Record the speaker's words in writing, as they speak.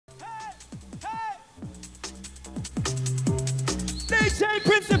DJ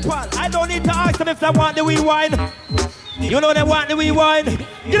Principal, I don't need to ask them if they want the rewind. You know they want the rewind.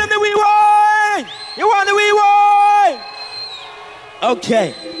 Give them the rewind. You want the rewind?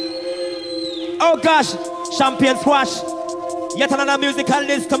 Okay. Oh gosh, Champion Squash. Yet another musical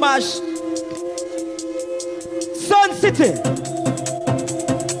list to mash. Suncity.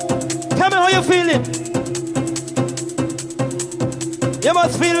 Tell me how you feeling. You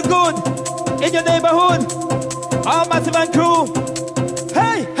must feel good in your neighborhood. All Massive and crew.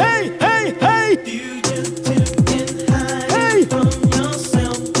 Hey, hey, hey, hey. You just getting high from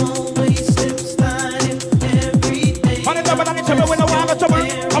yourself. Always slip sliding every day. On the double and the trouble when I want to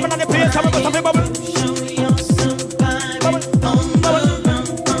trouble. Coming on the place, I'm going to bubble. Show yourself vibing on the run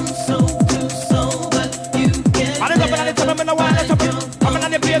from soul to soul, but you get On the double and the trouble when I want to trouble. Coming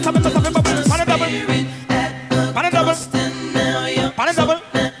on the place, I'm going to bubble. On the double. On the double. On the double.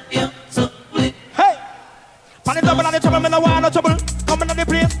 Hey. On the double and the trouble when I want to trouble. Coming on the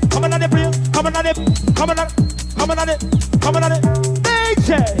place, coming on the place, coming on it, coming on it, coming on it, coming on it.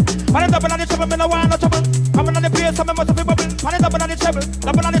 DJ. On the double and the trouble when I want to trouble. Coming on the place, I'm must have bubble. On the double and the treble,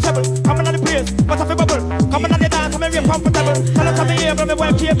 double and the treble. Coming on the place, must have bubble. Coming on the dance, I'm very comfortable. Tell us I'm here, but my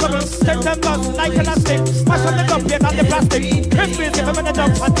wife capable. Take them guns like elastic. Mash on the dump plate and the plastic. Crispy, give them in the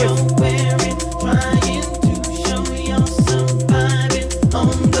dump and this. wearing, trying to show yourself vibing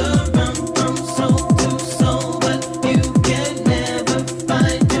on the run from soul to soul, but you can never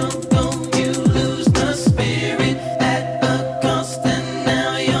find your goal. You lose the spirit at a cost, and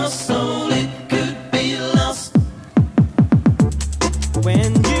now your soul, it could be lost.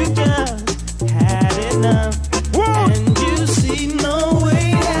 When you just had enough and you see no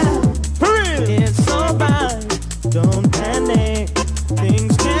way out, For real. it's alright, don't panic.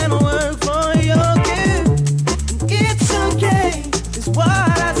 Things can work for your good. It's okay, is what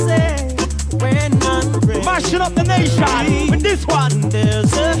I say. When none breaks, Mashing up the nation with this one.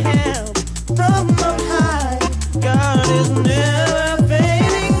 there's a help from up high. God is never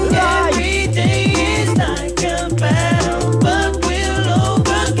failing. Every day is like a battle, but we'll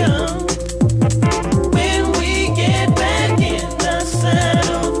overcome. When we get back in the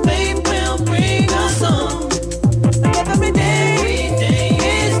saddle, faith will bring us home. Every day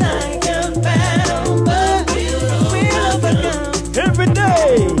is like a battle, but we'll overcome. Every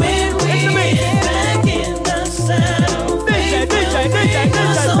day. When we get back in the saddle, faith will bring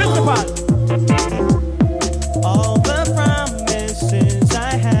us home. Principal. All the promises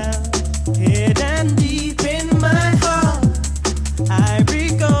I have hidden deep in my heart, I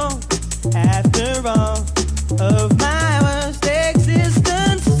recall after all of my worst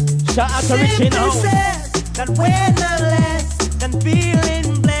existence. Shout out to Richie Simply now. says that we're not less than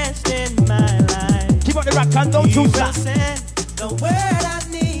feeling blessed in my life. Keep up the rock and don't You choose just that. said the word I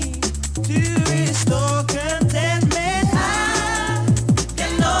need to restore contentment. I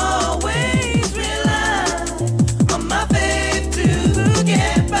can always rely on my faith to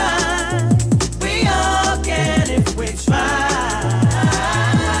get by. We all can if we try.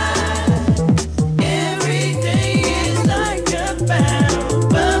 Every day is like a battle,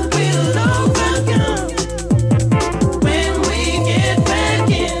 but we'll overcome. When we get back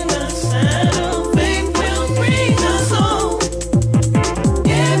in the saddle, faith will bring us home.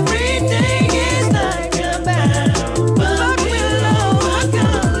 Every day is like a battle, but we'll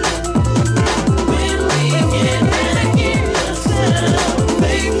overcome. When we get back in the saddle,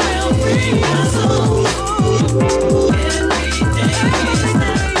 faith will bring us home. Every day is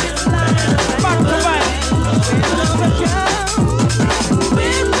like a battle, Back to back.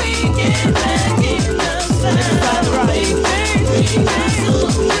 when we get back in the saddle, faith will bring us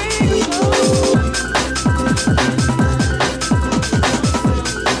home.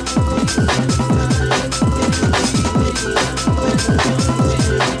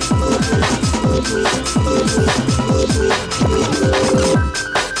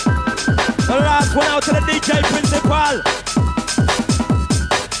 The last one out to the DJ Principal.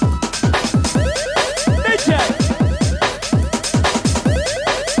 DJ.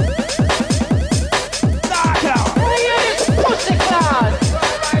 Knock out. Pussy class.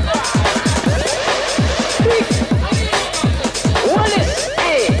 Wallace,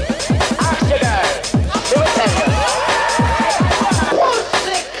 hey, ask the girl. Do it then.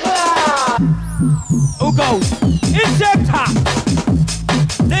 Pussy class. Who goes? Injector.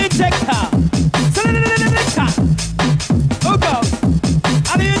 The injector. Selector. Who goes?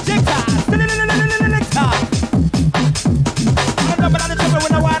 And the injector. Selector. I'm double on the trouble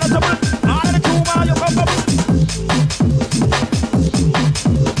when I want to trouble. All of the two man, you come bubble.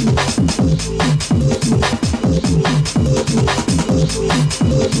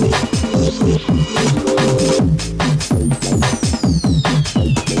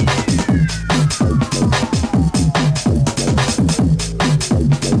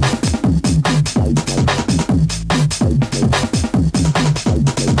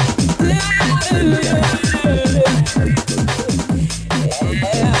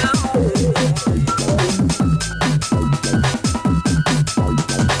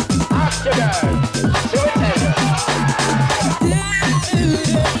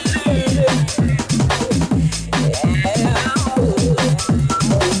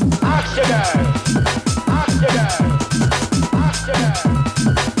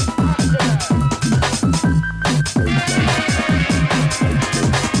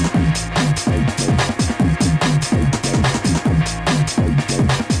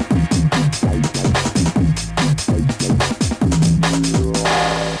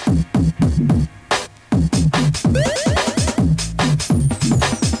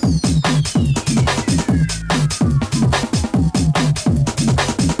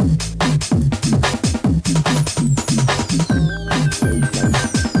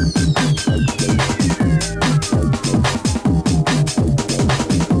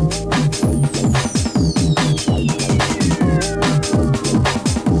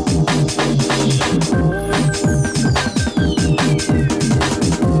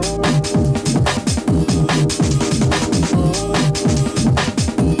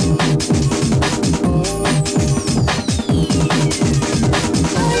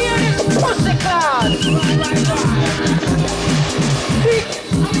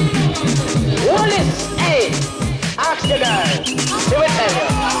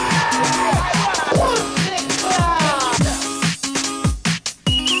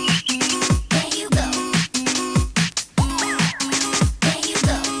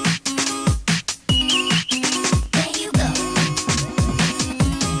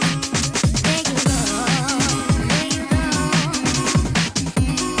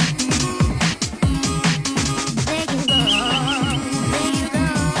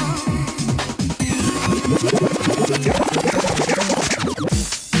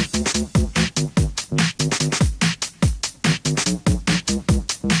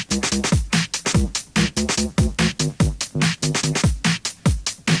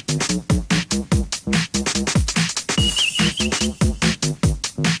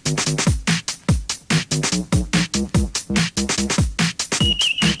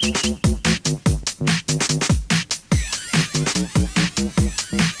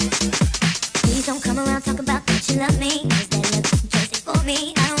 Please don't come around talk about that you love me, 'cause that look just for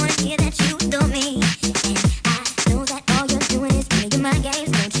me. I don't wanna hear that you adore me. And I know that all you're doing is playing my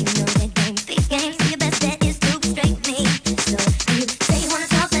games. Don't you know that game fix games? So your best bet is to be straight with me. So you say you wanna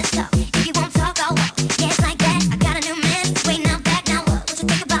talk, let's talk. If you won't talk, I'll walk. Yeah, it's like that. I got a new man, waiting out back. Now what you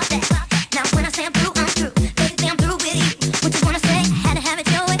think about that? Now when I say I'm through, I'm through. Basically I'm through with you. What you wanna say? Had to have it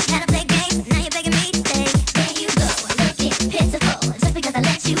your way, had to play games. Now you're begging me to stay. There you go, looking pitiful, just because I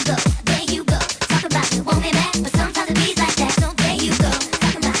let you go. There you go, talk about you want me back, but sometimes it beats like that. So there you go,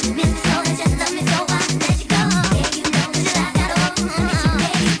 talk about you miss me so, and just love me so I let you go. There you know that I gotta walk.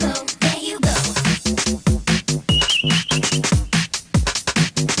 There you go, there you go.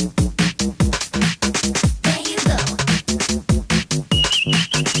 There you go. You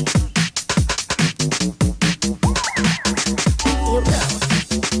go.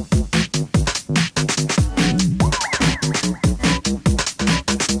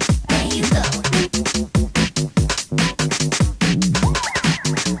 There you go.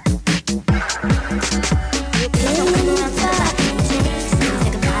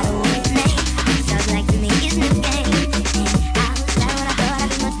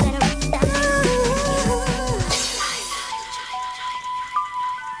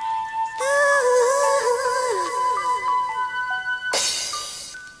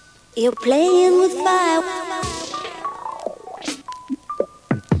 You're playing with fire.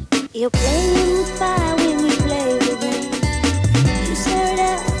 You're playing with fire when you play with me. You stir it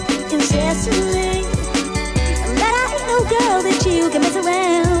up incessantly, but I ain't no girl that you can mess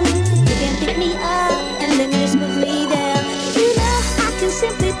around. You can pick me up and then just put me down. You know I can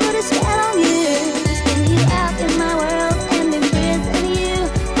simply put a spell on you, spin you out in my world and imprison you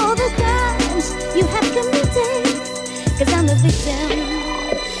for the crimes you have committed. 'Cause I'm the victim.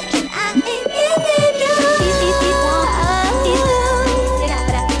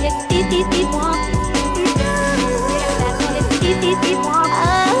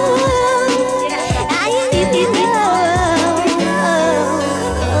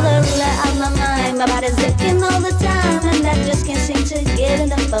 My body's aching all the time, and I just can't seem to get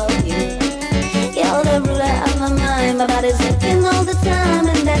enough of you. You're the ruler of my mind. My body's aching all the time,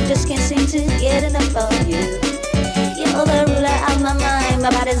 and I just can't seem to get enough of you. You're the ruler of my mind. My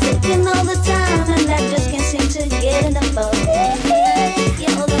body's aching all the time, and I just can't seem to get enough of you.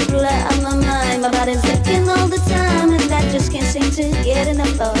 You're the ruler of my mind. My body's aching all the time, and I just can't seem to get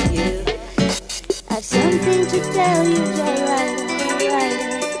enough of you. I've something to tell you, you're right.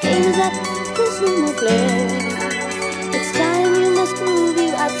 The game is up. There's no more play. It's time you must prove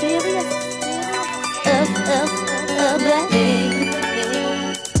you are serious. Baby.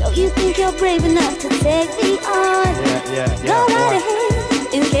 So you think you're brave enough to take me on? Go right ahead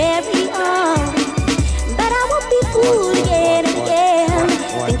and carry on. But I won't be fooled again and again,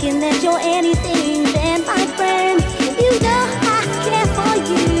 thinking that you're anything than my friend. You know I care for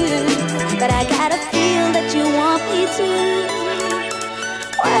you, but I gotta feel that you want me to.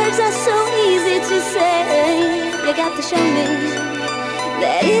 Words are so easy to say. You got to show me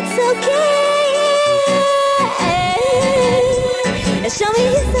that it's okay. Show me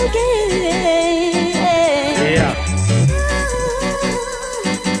it's okay. Yeah.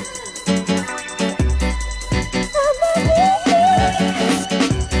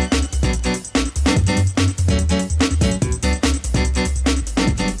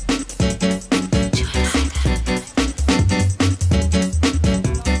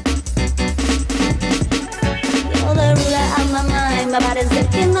 My body's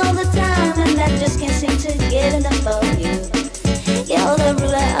aching all the time, and I just can't seem to get enough of you. You're the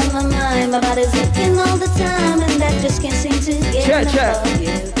ruler of my mind. My body's aching all the time, and I just can't seem to get enough of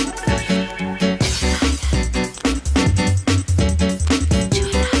you.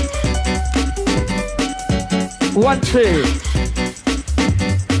 1, 2.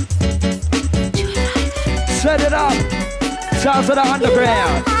 Set it up. Sounds of the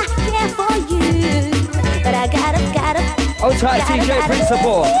underground. I care for you, but I gotta. Old tight DJ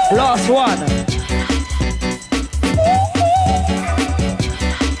Principal. Last one.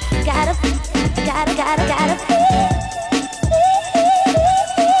 Gotta.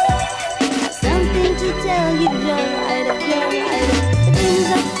 Something to tell you, you're right. The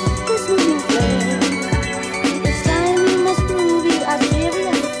game's up, this will be fair. It's time you must prove you are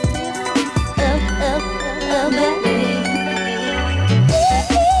serious. Baby.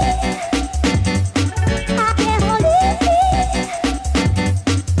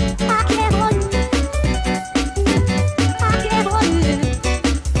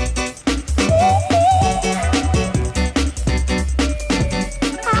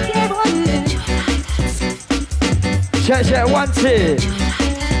 check. 1, 2.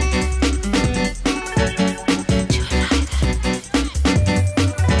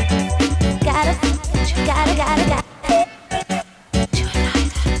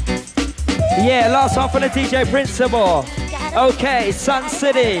 Yeah, last one for the DJ Principal. Okay, Sun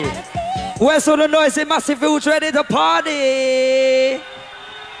City. Where's all the noisy massive fools ready to party?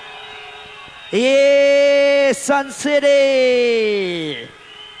 Yeah, Sun City.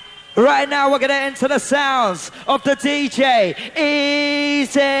 Right now we're gonna enter the sounds of the DJ.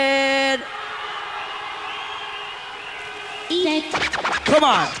 Easy. Come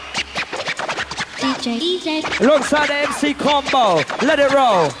on. Alongside the MC Kombo. Let it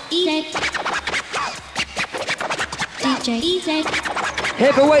roll.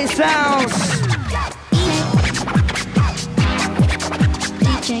 Heavyweight sounds.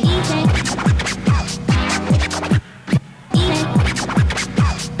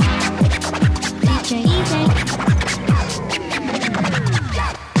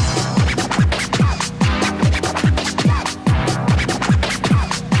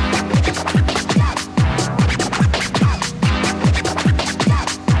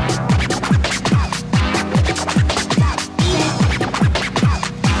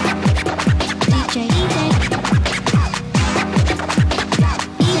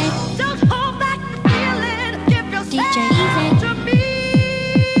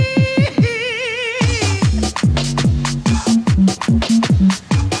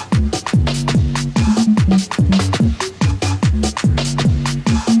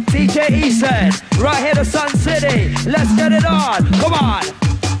 Right here to Sun City, let's get it on, come on.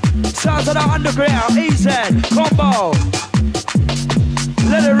 Sounds of the underground, easy, Kombo.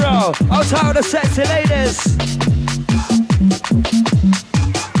 Let it roll, I'll tell the sexy ladies.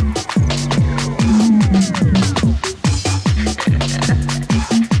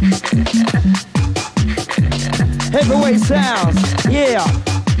 Heavyweight sounds, yeah.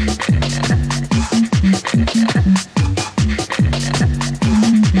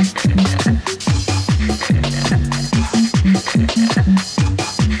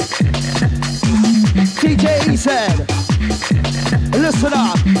 DJ said, listen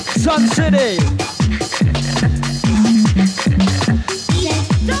up, Sun City.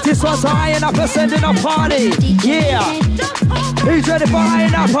 This one's eyeing up, sending a party. Yeah. Who's ready for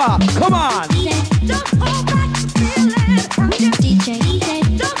eyeing up? Come on.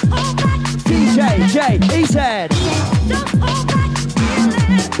 DJ, he said.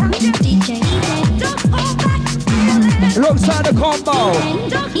 Alongside the Kombo.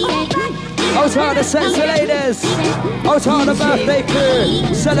 Out to the sexy ladies, out to the birthday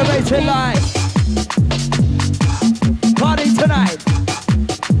crew, celebrating life. Party tonight.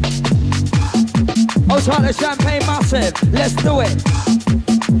 Out to the champagne massive, let's do it.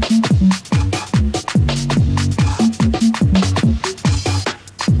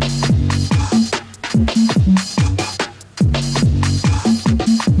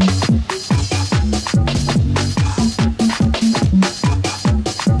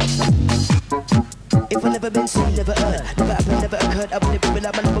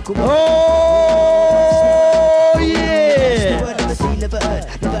 Oh yeah!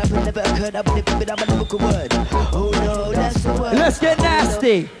 Let's get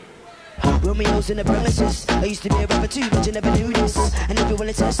nasty. Romeo's in the premises. I used to be a rapper too, but you never knew this. And if you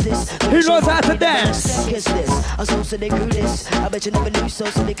wanna test this, who knows how to dance? Kiss this. I saw so they grew this. I bet you never knew so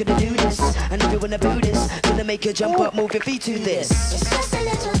they couldn't do this. And if you wanna do this, gonna make you jump up, move your feet to this. It's just a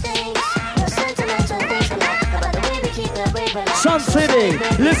little thing, sentimental things about the way we keep the way. Sun City,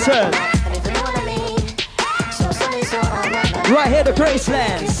 listen. Right here, the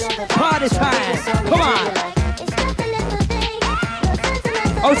Gracelands. Party time. Come on.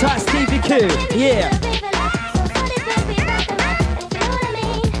 Oh, tight Stevie Q. Yeah.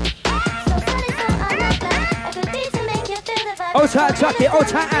 Oh, tight Chucky. Oh,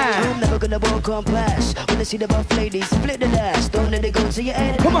 tight Ann. I'm never gonna walk on past. When I see the buff ladies, split the last. Don't let it go to your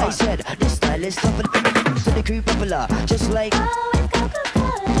head. Come on. I said, this style is tough to the crew popular. Just like.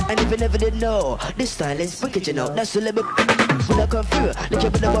 And if you never did know, this style is wicked, you know. That's a little bit when I come through. Look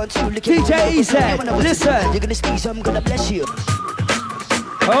at what I want to. DJ Easy, listen. You're gonna speak, so I'm gonna bless you.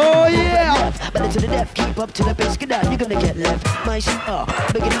 Oh yeah! Better to the death, keep up to the base, get down, you're gonna get left. My shit,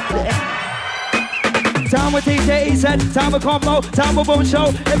 big it up to the end. Time with DJ Easy, time with Kombo, time with Boom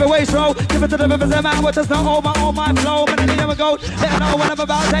Show. Heavyweights roll, give it to the rivers and man, what does not all my flow. But then we go, let them know what I'm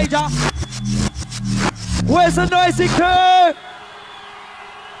about, danger. Where's the noisy crew?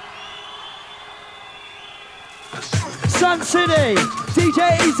 Sun City,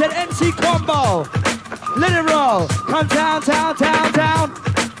 DJ Easy, MC Kombo. Let it roll, come down, down, down, down.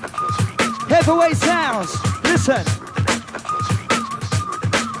 Heavyweight sounds, listen.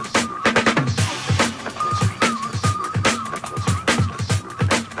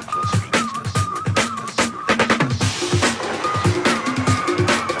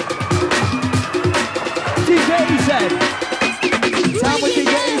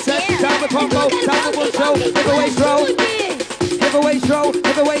 Heavyweight roll. Heavyweight roll.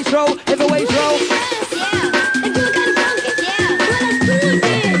 Heavyweight roll. Heavyweight roll.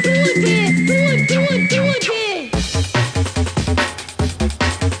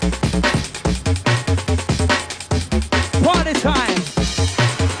 Party time.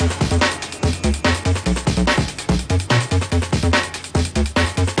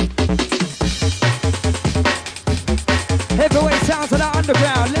 Heavyweight sounds of the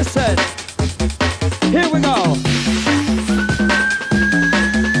underground. Listen. Here we go.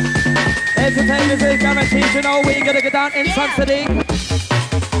 Entertainment is guaranteed. You know we're gonna get down in Suncity.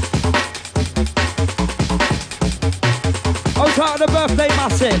 Oh, start the birthday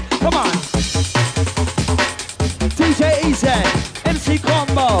massive. Come on. DJ EZ, MC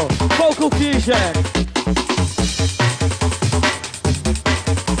Kombo, Vocal Fusion.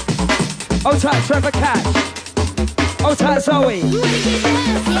 Oh, tight Trevor Cash. Oh, tight Zoe.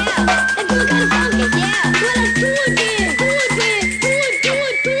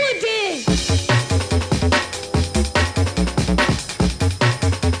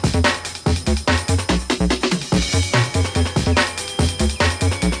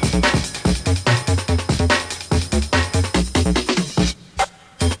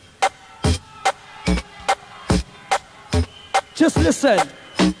 Just listen.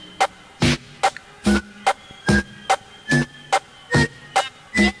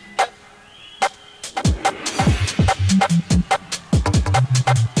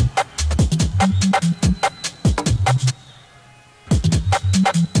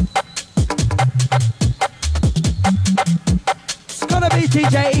 It's gonna be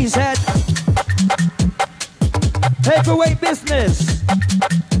DJ EZ. Heavyweight business.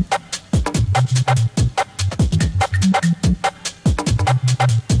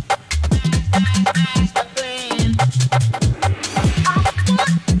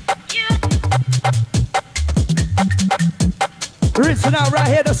 Rinsing out right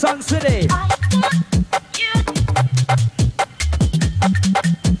here to Suncity.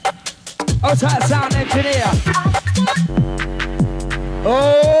 Oh, tight sound engineer.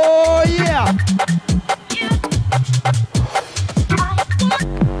 Oh, yeah.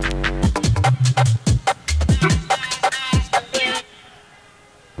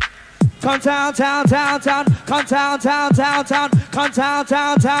 Come town, town, town, town. Come town, town, town, town. Come town,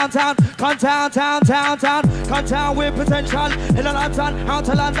 town, town, town. Come town, town, town, town. Come town with potential. In a London, out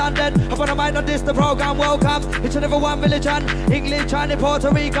to London then. Upon a mind on this, the program welcome. Each and every one religion. English, Chinese, Puerto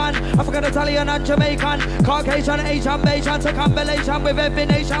Rican, African, Italian and Jamaican. Caucasian, Asian, Bayesian, circumambulation with every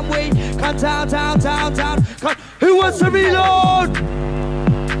nation we. Come town, town, town, town. Come. Who wants to reload?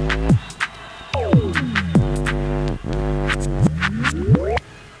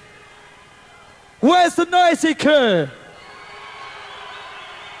 Where's the noisy crew?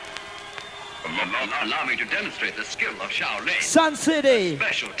 Allow me to demonstrate the skill of Shaolin. Suncity.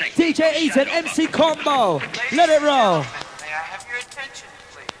 Special technique. DJ EZ, MC Kombo. Let it roll. May I have your attention,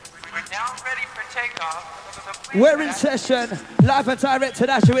 please? We're now ready for takeoff. So We're in session, live and directed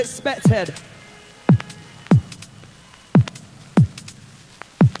as you expected.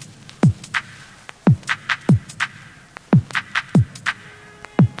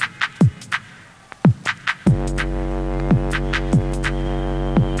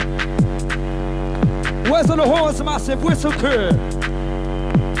 Where's all the horns, massive whistle crew?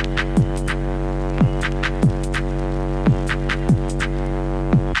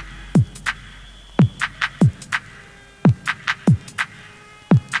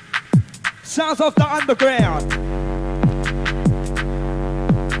 Sounds of the underground.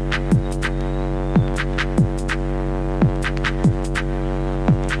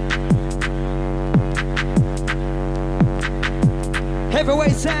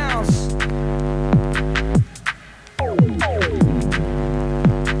 Heavyweight sounds.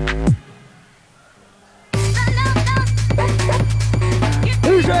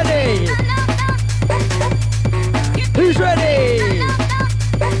 Who's ready? Who's ready?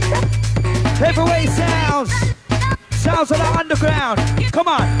 Heavyweight sounds. Sounds of the underground. Come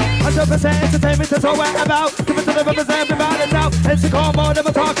on. 100% entertainment is all we're about. Give it to the represent without a doubt. It's the Kombo that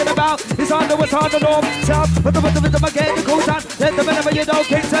we're talking about. It's on the what's on the north, south. With the rhythm again, the cool sound. Let them whenever you know,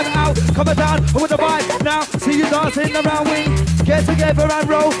 kick them out. Coming down with the vibe. Now, see you dancing around. We get together and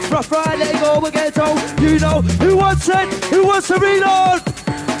roll. Rough ride, let it go, we'll get told. You know who wants it? Who wants to reload?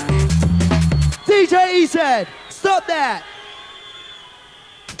 DJ EZ, stop that.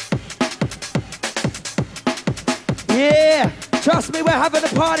 Yeah, trust me, we're having a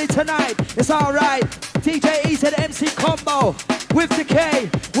party tonight. It's alright. DJ EZ, MC Kombo with Decay.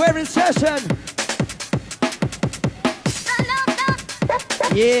 We're in session.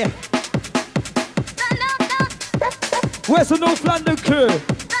 Yeah. Where's the North London crew?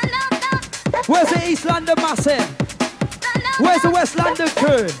 Where's the East London massive? Where's the West London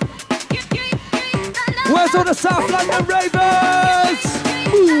crew? Where's all the South London ravers?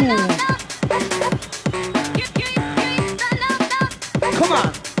 Ooh. Come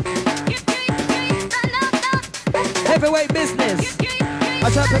on. Heavyweight business. I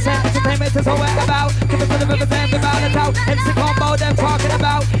try to present entertainment is all we're about. Give us the represent without a doubt. MC Kombo, them talking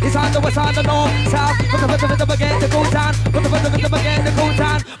about. It's on the west, on the north, south. Put the rhythm again, the go down. Put the rhythm again, the go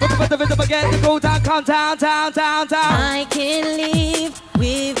down. Put the rhythm again, the go down. Come down, down, down, down. I can't live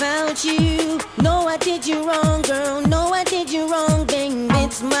without you. No, I did you wrong, girl. No, I did you wrong, babe.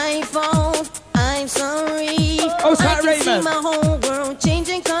 It's my fault. I'm sorry. Oh, I can Raymond. see my whole world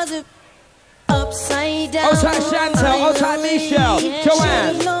changing cause of upside down. Oh, Chantel. Oh, Michelle.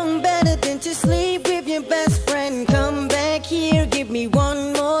 Joanne. You know better than to sleep with your best friend. Come back here, give me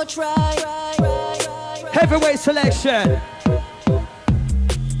one more try. Heavyweight selection.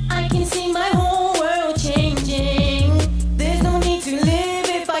 I can see my whole world changing. There's no need to live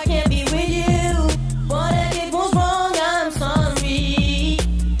if I can't be with you. What I did was wrong, I'm sorry.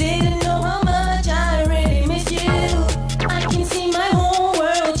 Didn't know how much I really miss you. I can see my whole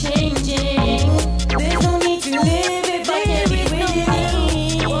world changing. There's no need to live if I can't be with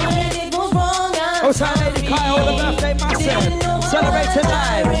you. What I did was wrong, I'm sorry. Lady Kyle, the birthday massive. Celebrating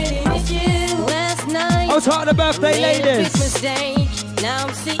live. Last night, Oh, the birthday ladies. mistake. Now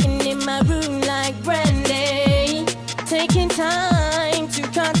I'm sitting in my room like Brandy, taking time to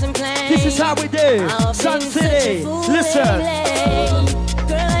contemplate. This is how we do. I've Sun been City. such a fool Listen. lately.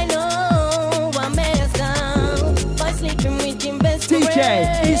 Girl, I know I messed up by sleeping with your best DJ,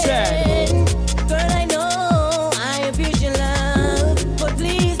 friend. he said. Girl, I know I abuse your love, but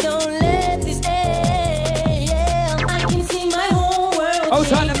please don't let this end. I can see my whole world. Oh,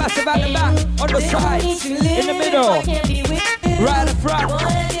 turn the massive at the back, on the side, in the middle, right at the front. What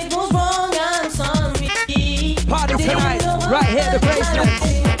I did was wrong, I'm sorry. Party tonight, right here at the Gracelands.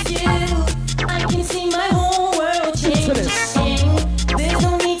 I can see my whole world changing. There's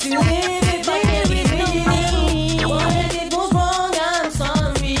no need to live if I can't be with you. What I did was wrong, I'm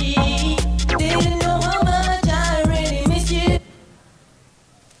sorry. Didn't know how much I really miss you.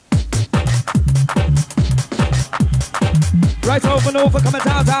 Right over north, we're coming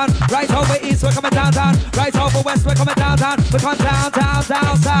downtown. Right over east, we're coming downtown. Right over west, we're coming downtown. We're coming down, down,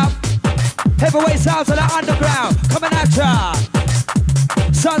 down, south. Heavyweight sounds of the underground, coming at ya.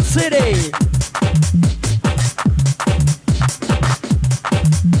 Sun City.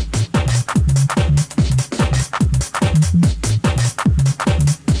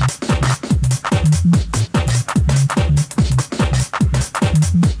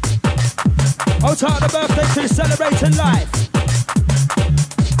 Oh, talk the birthday to celebrating life.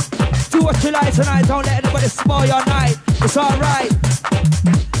 Do what you like tonight, don't let anybody spoil your night. It's alright.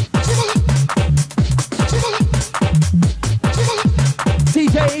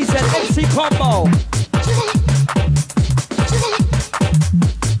 DJ East and MC Kombo.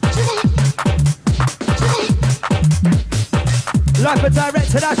 Live and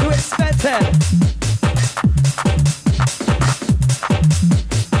directed as you expected.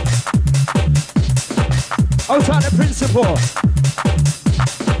 Out on the principal.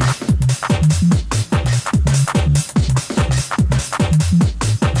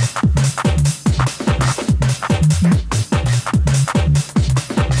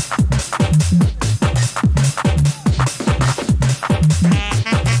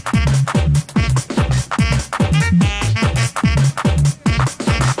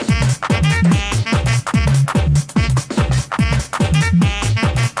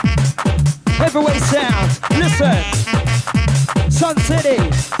 Heavyweight sound, listen. Sun City.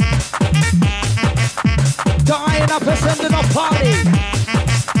 The Iron Up ascending off party.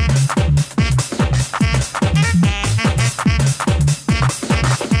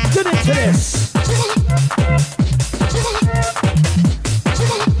 Get into this.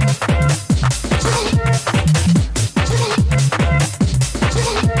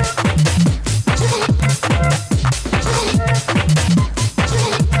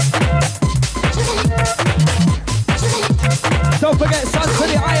 Don't forget Sun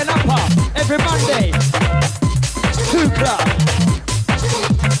City Iron Upper every Monday. 2 Club.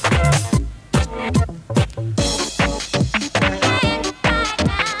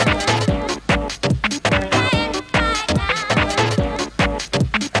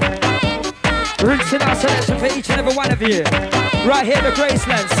 Rinsing our selection for each and every one of you. Right here at the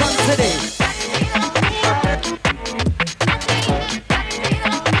Graceland, Sun City.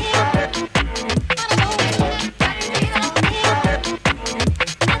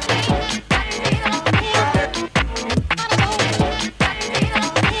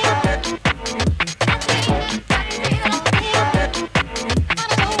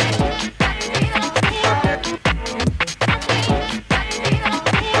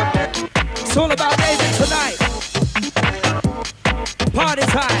 Party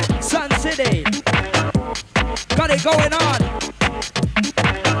time, Suncity. Got it going on.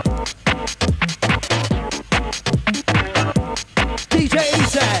 DJ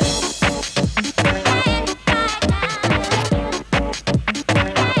Ethan.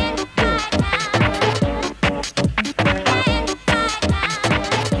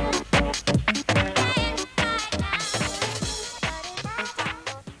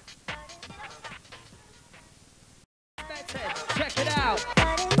 Check it out.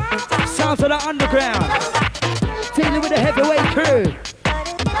 Sounds of the underground. Dealing with the heavyweight crew.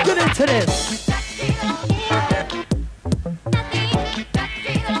 Get into this.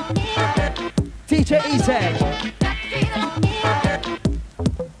 DJ Ethan.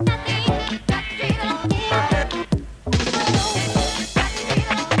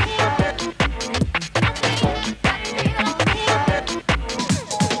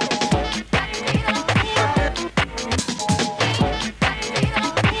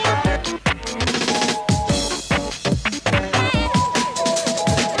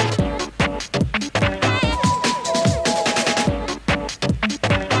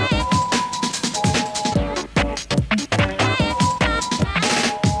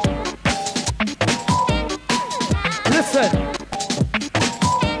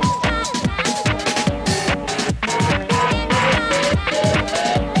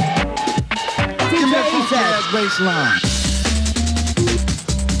 Baseline.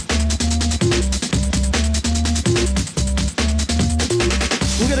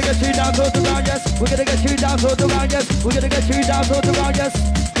 We're gonna get you down to the ground, yes. We're gonna get you down to the ground, yes. We're gonna get you down to the ground, yes.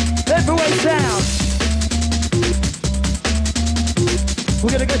 Heavyweight sound.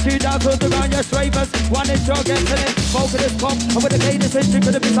 We're gonna get you down to the ground, yes. Ravers, one inch or get to it. Focus pop, and with the cadence and trick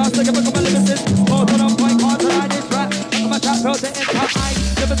to the bizarre, stick up a couple of limited. Hold on, point, can't lie this rap. I'm a trap, built it in top high.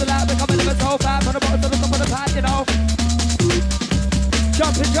 Never the lab, become a limit so fast. On the bottom of the top of the pad, you know.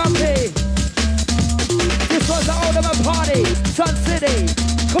 Jumpy, jumpy. This was the ultimate party. Suncity.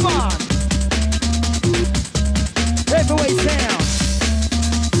 Come on. Heavyweight sound.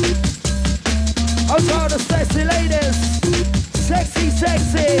 Also the sexy ladies. Sexy,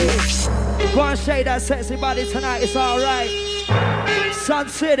 sexy. Go and shake that sexy body tonight. It's alright.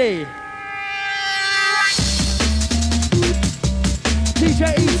 Suncity. DJ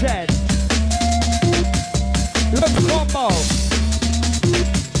Ethan. Look, Kombo.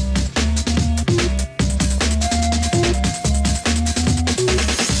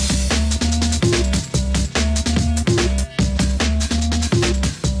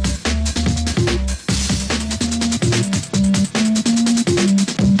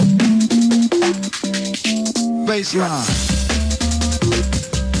 Baseline.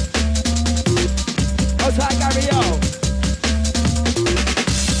 Outside Gary, yo.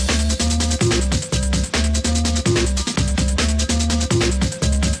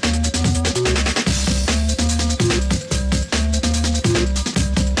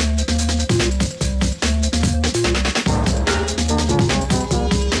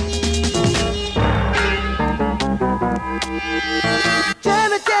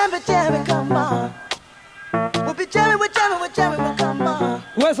 Jam it, come on. We'll be jamming, we're come on.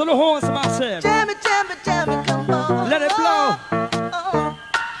 Where's all the horns, massive? Jam it, come on. Let it blow.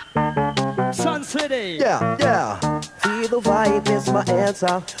 Suncity. Yeah. Feel the vibe is my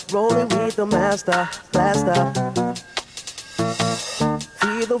answer. Rolling with the master, blaster.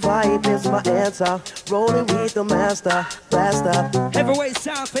 Feel the vibe is my answer. Rolling with the master, blaster. Heavyweight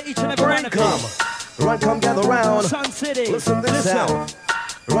sound for each and every one of you. Run, come gather round. Suncity. Listen this sound.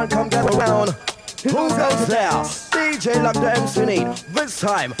 Run, come gather round. Who goes there? DJ Lock the MC Need. This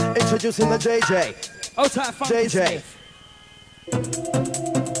time, introducing the JJ. Outside Funky JJ. Smith.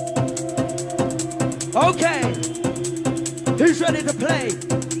 Okay. Who's ready to play?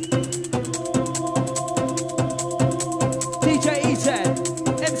 DJ Ethan,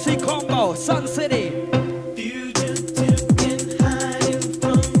 MC Kombo, Suncity.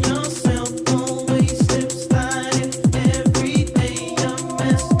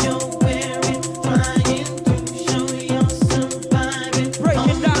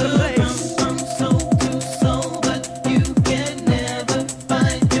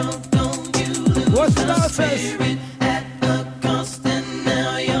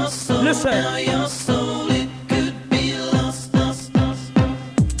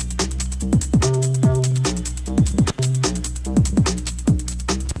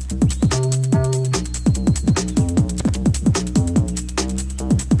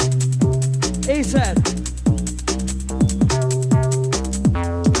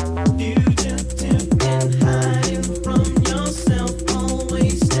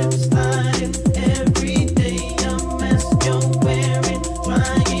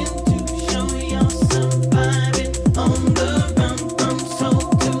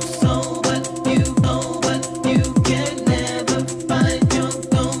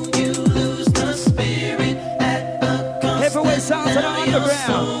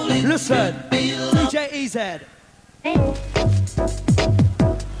 underground. Listen, DJ EZ.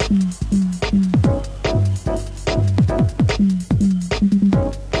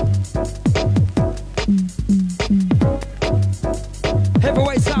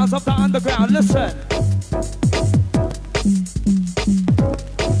 Heavyweight sounds of the underground. Listen.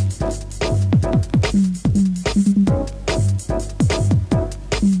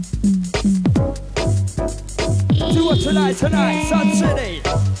 Do it tonight, Suncity.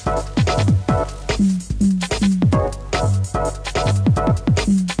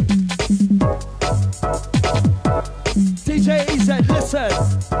 DJ EZ, listen.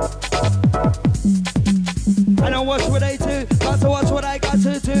 I don't watch what they do, got to watch what I got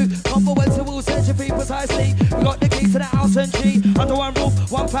to do. Kombo Vol2 will set your feet precisely. We got the key to the house and G. Under one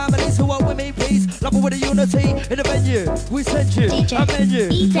roof, one family, so what with me, please. Love with a unity in the venue. We sent you a menu,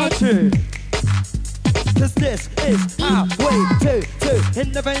 not you. Cause this is our way to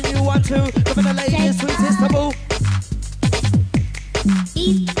in the venue, 1, 2. Giving the ladies sweetest taboo.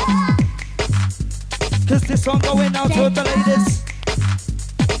 Cause this song going out to the ladies.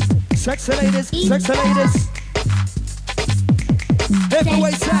 Sexy ladies, sexy ladies.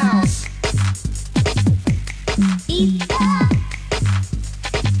 Heavyweight sounds.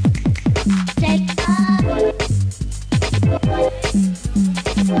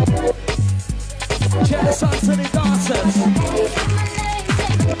 Check the Suncity dancers.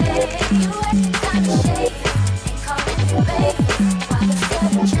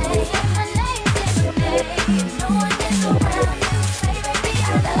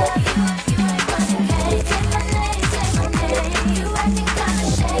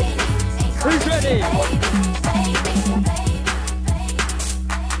 Who's ready?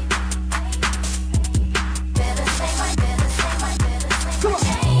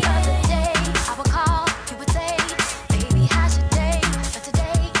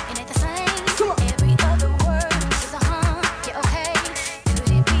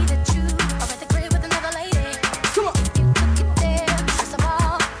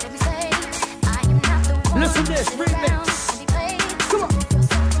 Listen to this remix. Come on.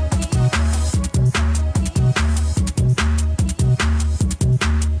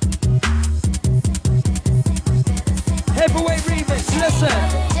 Heavyweight remix, listen.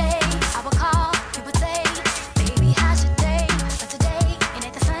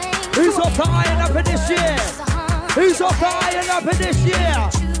 Who's off the iron up in this year? Who's off the iron up in this year?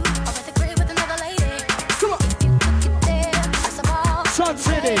 Come on.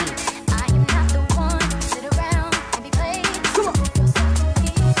 Suncity.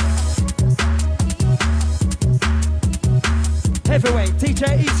 Heavyweight, DJ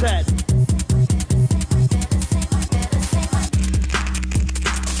EZ.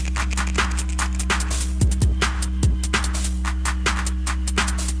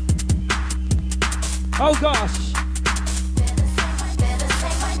 Oh gosh.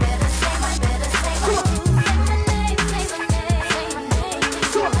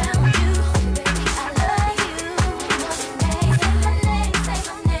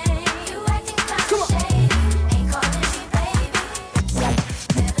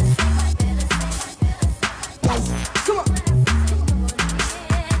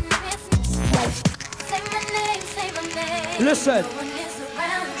 Listen,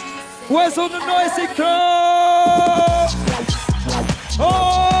 where's all the noisy crew?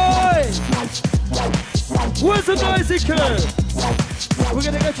 Oi! Where's the noisy crew? We're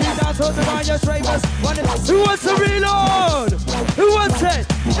gonna get you down to the line, your travers. Who wants to reload? Who wants it?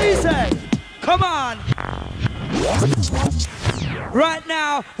 Easy. Come on. Right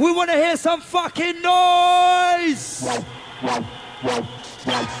now, we want to hear some fucking noise.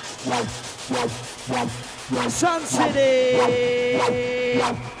 Suncity.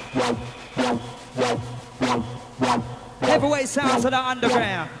 Heavyweight sounds of the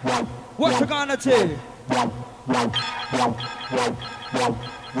underground. What you gonna do?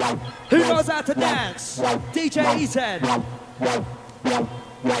 Who knows how to dance? DJ EZ.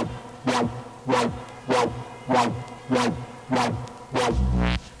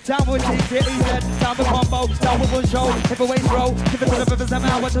 Down with DJ EZ, down with Kombo, down with Vol2. Heavyweight roll, give it to the rivers and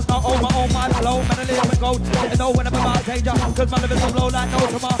man, just not on my flow. Man, I live and go, let know when I'm about danger. Cause my living so low like no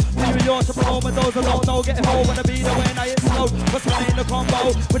tomorrow. New York to promote with those alone, no getting home when I be the when I hit slow. What's my name, the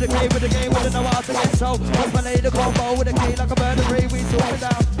Kombo? With the game, with the game, with the know how to get so. What's my name, the Kombo? With the K like a bird of prey, we swooping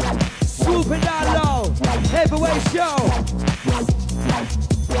down. Swooping down low, heavyweight show.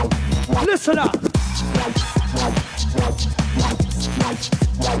 Listen up.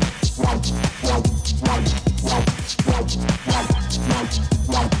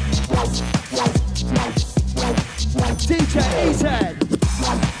 DJ EZ.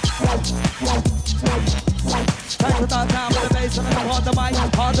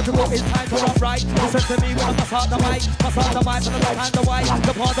 It's time to upright. Listen to me when I pass out the mic. Pass out the mic and the left hand the white.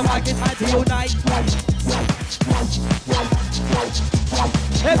 The part of the mic, it's time to unite.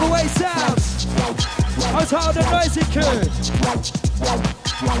 Heavyweight sounds. I'll tell the noisy crew.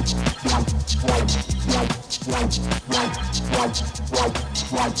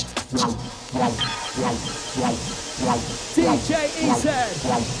 DJ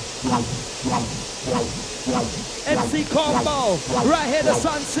MC Kombo, right here to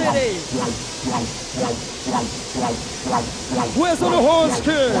Suncity. Where's all the horns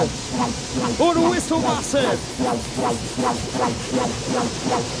crew? All the whistle massive.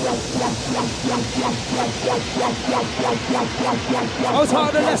 Out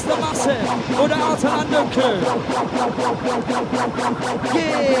of the Leicester massive. All the Outer London crew.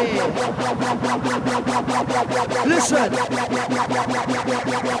 Yeah. Listen.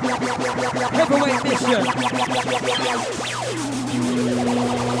 Heavyweight mission.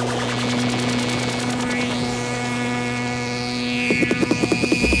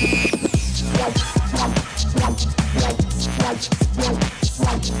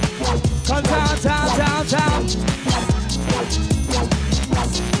 Come down, down, down, down.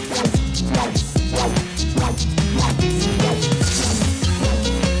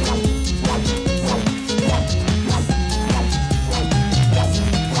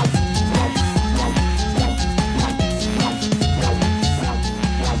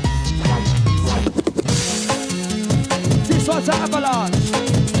 This one's Avalanche.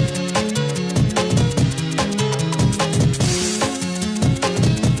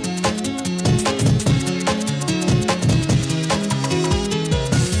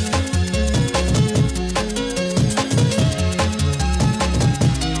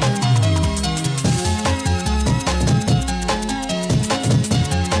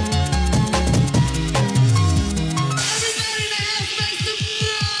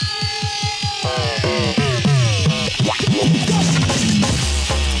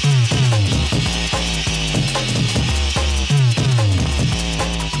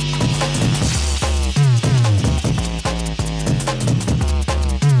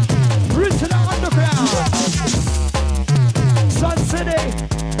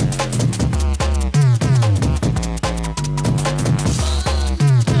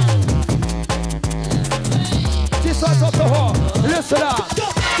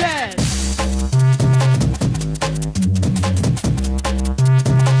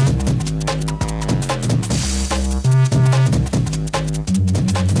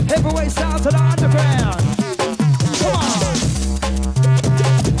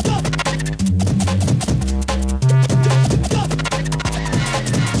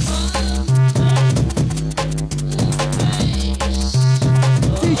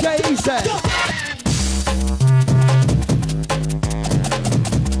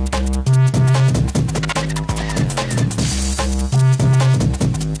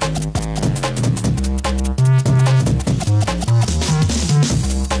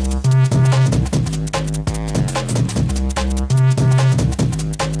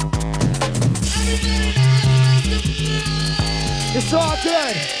 It's all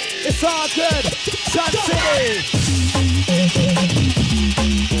good. It's all good. Suncity.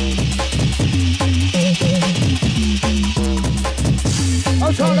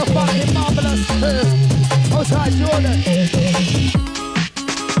 I'll try the fucking marvelous. I'll try Jordan.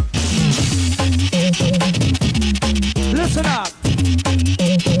 Listen up.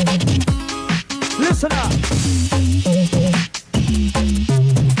 Listen up.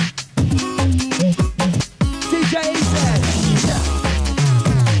 DJ said.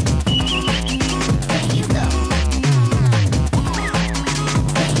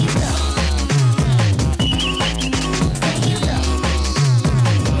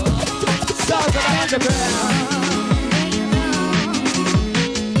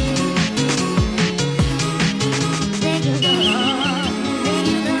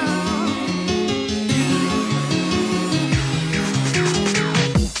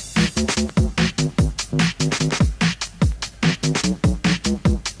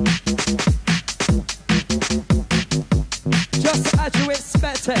 Just as you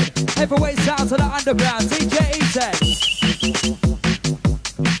expected, heavyweight sound to the underground, DJ Easy.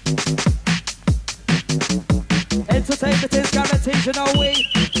 Entertainment is guaranteed, you know we.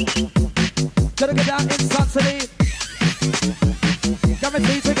 Gonna get down in Suncity.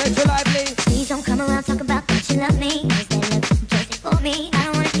 Guaranteed to get you lively. Please don't come around talk about that you love me. Cause they look just for me. I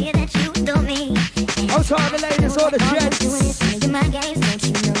don't wanna hear that you adore me. I'm sorry, the ladies, all the gents.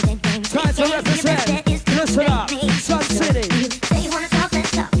 Time to represent. Listen up, Suncity. Say you wanna talk,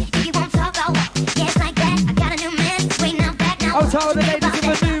 let's talk. If you won't talk, I'll walk. Yeah, it's like that. I got a new man. Wait now, back now. I'm sorry, the ladies in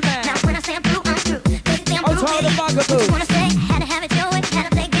the new man.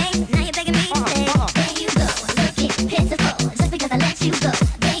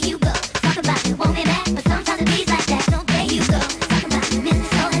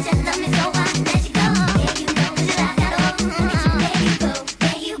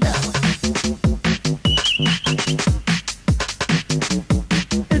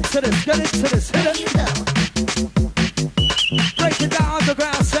 into this, get into this, hit it. Breaking down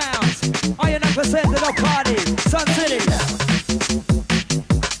underground sounds. Iron and percent of the party, Suncity.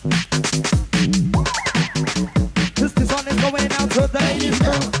 Cause this one is going out to the ladies.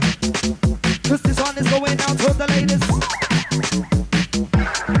 Cause this one is going out to the ladies.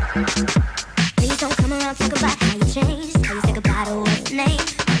 Please don't come around, talk about how you changed. How you say goodbye to what's your name.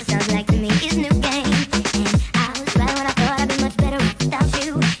 It sounds like to me is new game. And I was right when I thought I'd be much better off without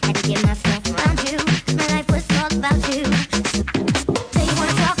you. Had to get myself around you. My life was all about you. Say you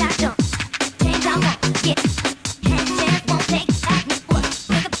wanna talk, I don't. Change I won't get. Hand chance won't take. Act me what?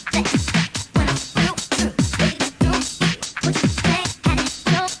 Make up that. When I'm real true. Baby, you what you say. Had it,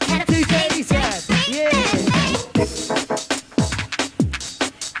 no, had it. DJ said, yeah.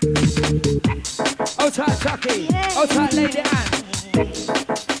 Oh, tight Chucky. Oh, tight Lady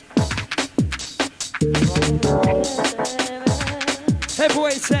Anne.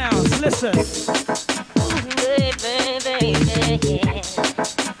 Heavyweight sounds, listen.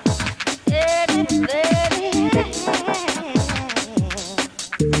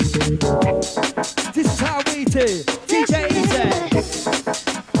 This is how we do. DJ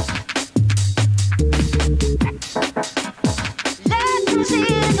Easy.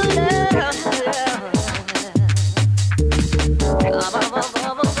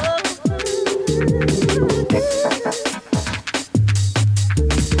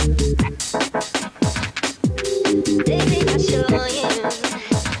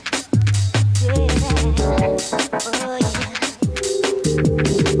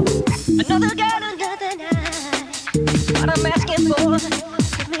 Another girl, another night. What I'm asking for,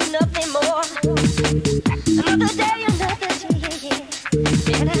 give me nothing more. Another day, another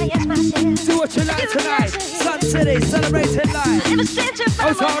day. And I ask myself, Do what you like tonight. Suncity, celebrating life. ever since you Oh,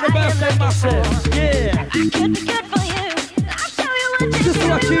 found it's all what the I am birthday looking massive. for, Yeah. I could be good for you. I'll show you what to Just do.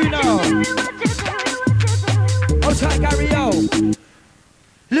 what you know. Oh, tight Gary O.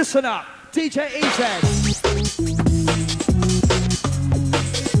 Listen up. DJ Easy.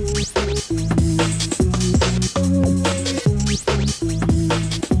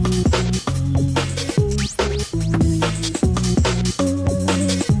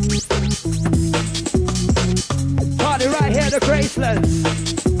 Party right here, the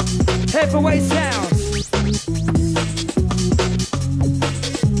Gracelands. Heavyweight sounds.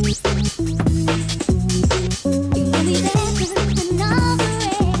 You will be there with another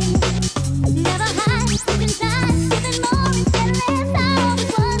ring. Never hide inside, giving more instead of less. I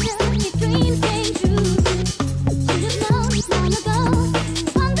always wonder if dreams came true. Should have known long ago.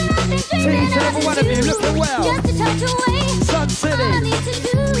 The one that I've been dreaming each and every one of you, looking well. Just a touch away. Sun All I City. need to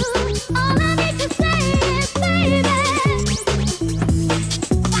do, all I need to say is, baby,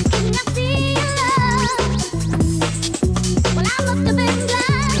 why can't I see your love? Well, I must have been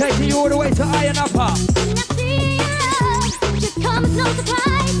blind. Taking you all the way to Iron Upper.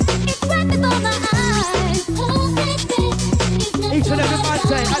 Each and every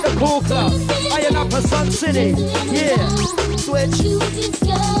Monday at the Pool Club. Iron Upper, Sun City. Yeah. Switch.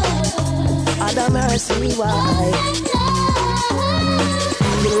 I don't mercy, why?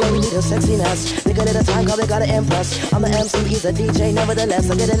 You know we need a sexiness. Take a little time, cause we gotta impress. I'm the MC, he's a DJ, nevertheless.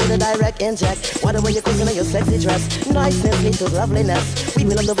 I get a little direct inject. Why the way you're cooking in your sexy dress? Niceness leads to loveliness. We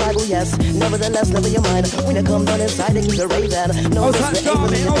love the vibe, oh yes. Nevertheless, never your mind. When you come down inside and keep the raving. No, Oh, tight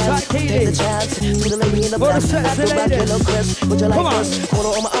Charming, oh, tight take the Keely. chance. To the lady in the For the back. sexy At the back, you ladies. look crisp. Would you like Come on. this? Corner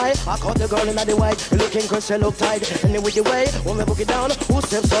on my eye. I caught the girl in the white. You looking crisp, you look tight. And then with your way, when we book it down, who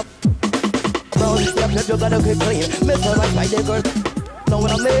steps up? Bro, yep, you gotta keep clean. Miss her right by the girl. Know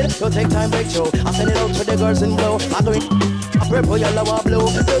what I mean? You take time, break through. I send it out to the girls in blue. I go in a purple, yellow, or blue.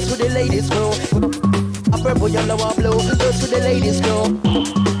 Just to the ladies go. A purple, yellow, or blue. Just to the ladies go.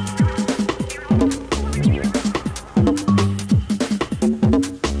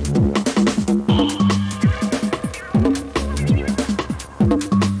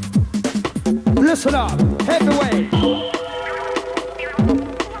 Listen up. Heavyweight.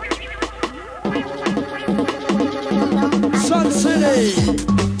 Sun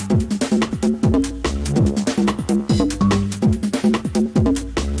City.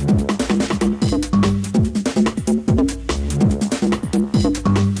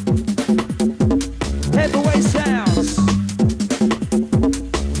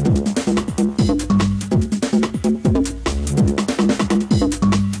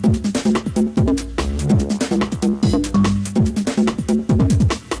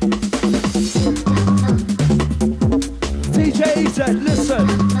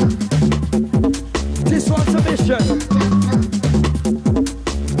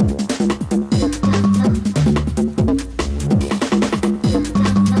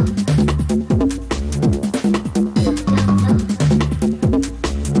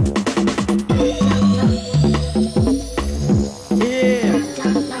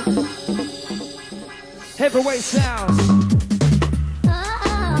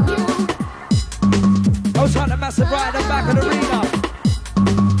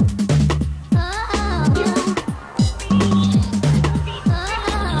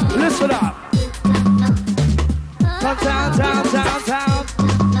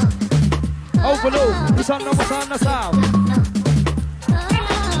 Boogaloo. It's on the sound.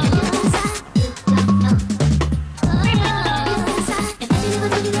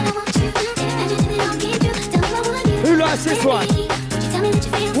 Who likes this one?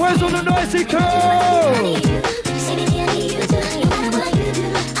 Where's all the noisy crew?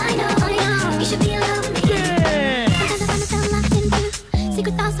 Yeah.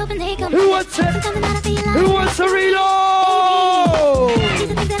 Who wants it? Who wants to reload?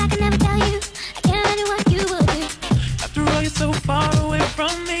 After all, you're so far away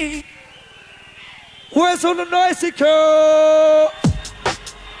from me. Where's all the noisy crew?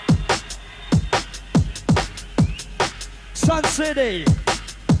 Suncity,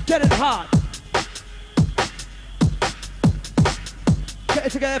 get it hot. Get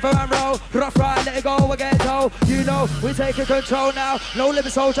it together and roll, rough ride, let it go again, so you know we're taking control now. No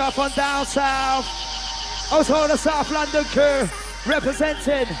limit soldier from down south. Also the South London crew,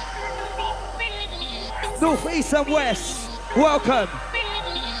 representing North, East and West. Welcome,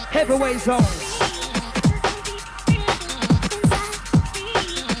 heavyweight zones.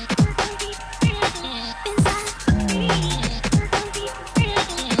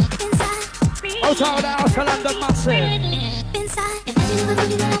 Out the house of London massive.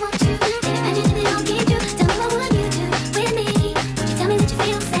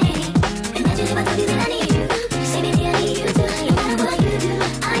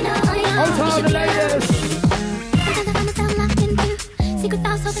 Out the ladies.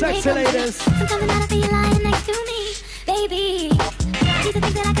 Sexy ladies. Sometimes I gotta feel lying next to me, baby. These are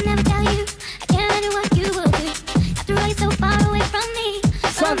things that I can never tell you. I can't imagine what you will do. After all, you're so far away from me.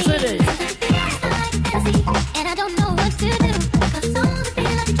 Suncity. And I don't know what to do, 'cause all the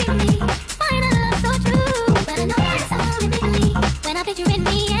things that you treat me, find out love so true. But I know it's only me when I picture in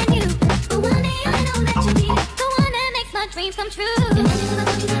me and you. But one day I know that you'll be the one that makes my dreams come true. Imagine if I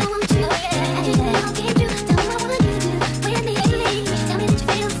told you that I want you, and you said I'll give you. Tell me what will you do with me? Tell me that you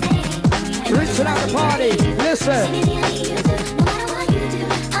feel safe. Listen out the party, listen. No matter what you do,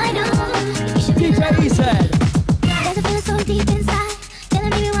 I know you should be DJ said. there's a feeling so deep inside, telling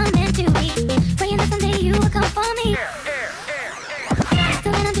me you are meant to be. Praying that someday you will come for me.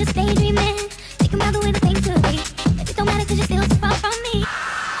 Still then I'm just daydreaming, thinking about the way that things could be. If it don't matter 'cause you're still so far from me.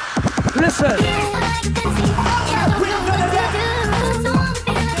 Listen.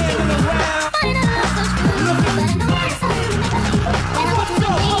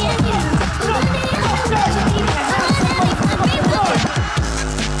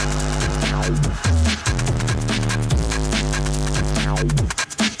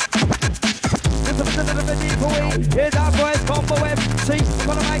 Here's our boys, Kombo MC.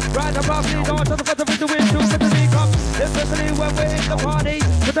 For the mic, right above me, don't touch the foot of the wind, to set the beat up. Especially when we're in the party.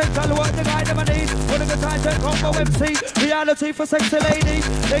 Potential what the guy never needs. What a good time to Kombo MC. Reality for sexy ladies.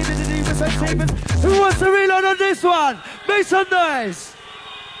 Ladies to do for sexy men. Who wants to reload on this one? Make some noise.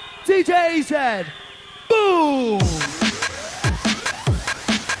 DJ said, boom.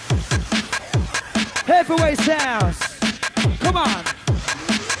 Heavyweight sounds. Come on.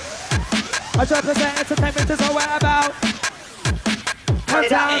 I try to present entertainment is all we're about.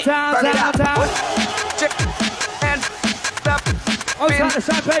 Town. Outside the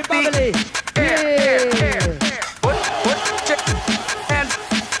champagne bubbly. Yeah.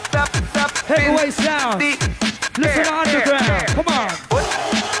 Heavyweight sound. Listen to underground. Come on.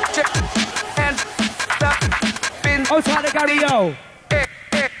 Outside the Gary O.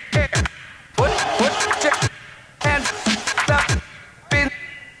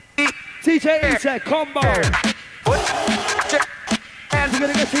 DJ said Kombo. We're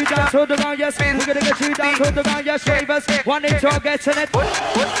gonna get you down to the ground, yes. We're gonna get you down to the ground, yes. Shavers, one inch or getting it.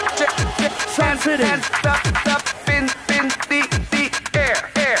 Suncity.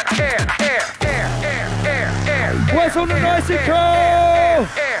 Where's all the noisy crew?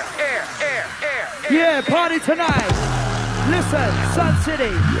 Yeah, party tonight. Listen,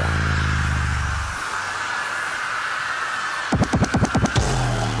 Suncity.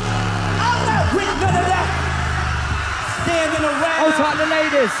 Standing around, Outside the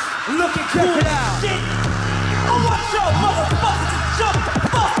ladies. looking Check cool it out. shit. I want your motherfuckers to jump the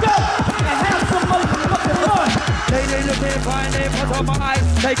fuck up and have some motherfucking fun. Lady looking fine, they put on my eyes.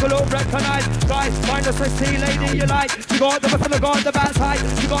 Take a look, recognize. Guys, find a sexy lady you like. You got the muscle, got the bad side.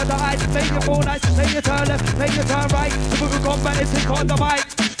 You got the eyes, make your full night. Make your turn left, make your turn right. The book will come back and take on the mic.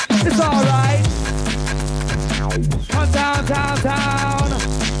 It's alright. Come down.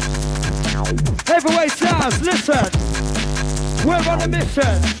 Heavyweight sounds, listen. We're on a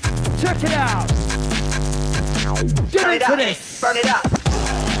mission. Check it out. Get into this. Burn it up.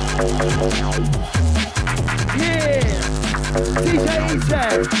 Yeah. DJ Easy,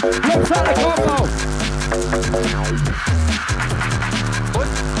 looks like the Kombo.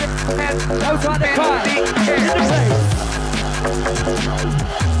 Outside the car, in the place.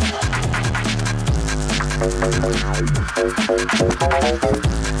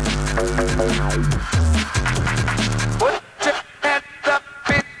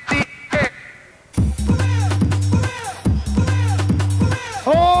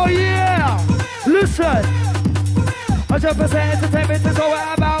 Oh yeah! Listen! 100% entertainment is all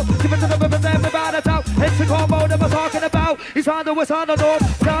we're about. Give it to the represent without a doubt. It's the Kombo that we're talking about. He's on the west, on the north,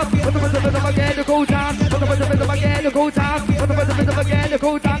 south. Put the rhythm again, the cool town. Put the rhythm again, the cool town. Put the rhythm again, the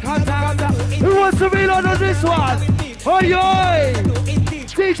cool town. Come down. Who wants to reload on this one? Oi, oi!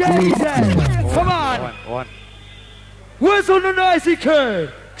 DJ Easy! Come on! Where's on the noisy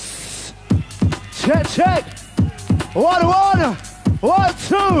curve? Check! 1, 1, 1,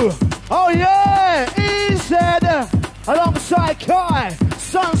 2. Oh yeah! Easy! Alongside Kai,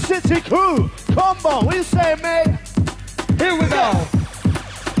 Suncity crew, Kombo, what you say, mate? Here we go.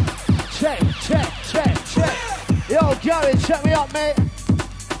 Check. Yo, Gary, check me out, mate.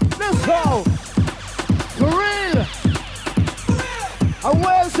 Let's go. For real. And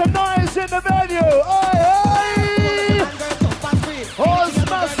where's the noise in the venue? Oi! Oh,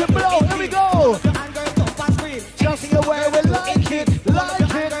 smash and blow. Here we go. Just the way we like it.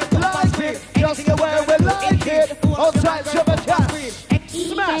 Just the way we like it. Outside Sugar Cat.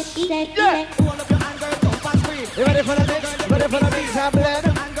 Smash. Yeah. You ready for the mix? Ready for the mix and blend?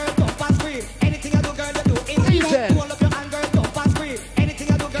 Easy.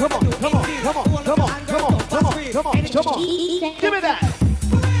 Come on. Give me that.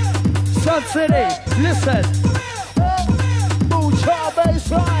 Suncity, listen. Cha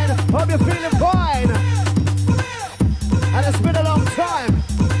baseline. Hope you're feeling fine. And it's been a long time.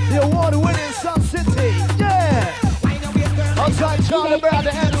 The award-winning Suncity, yeah! Outside Charlie Brown,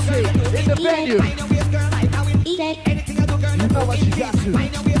 the MC, in the venue. You know what you got to.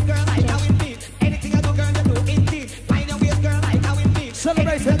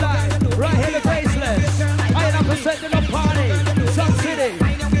 Celebrating live, right here in the Graceland. I am presenting a party, Suncity.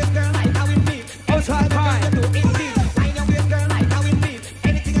 Outside time.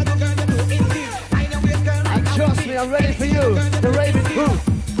 And trust me, I'm ready for you, the raving crew.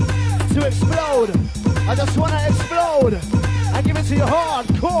 To explode. I just wanna explode and give it to you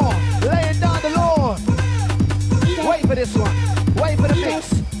hardcore, laying down the law. Wait for this one. Wait for the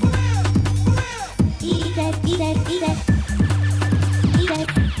mix.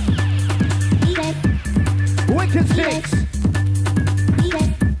 Wicked Six.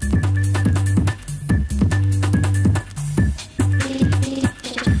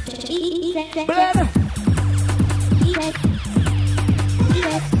 Blend.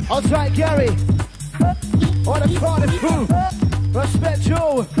 Outside Gary, on the Cardiff crew, respect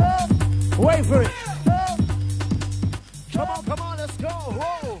you, wait for it. Come on.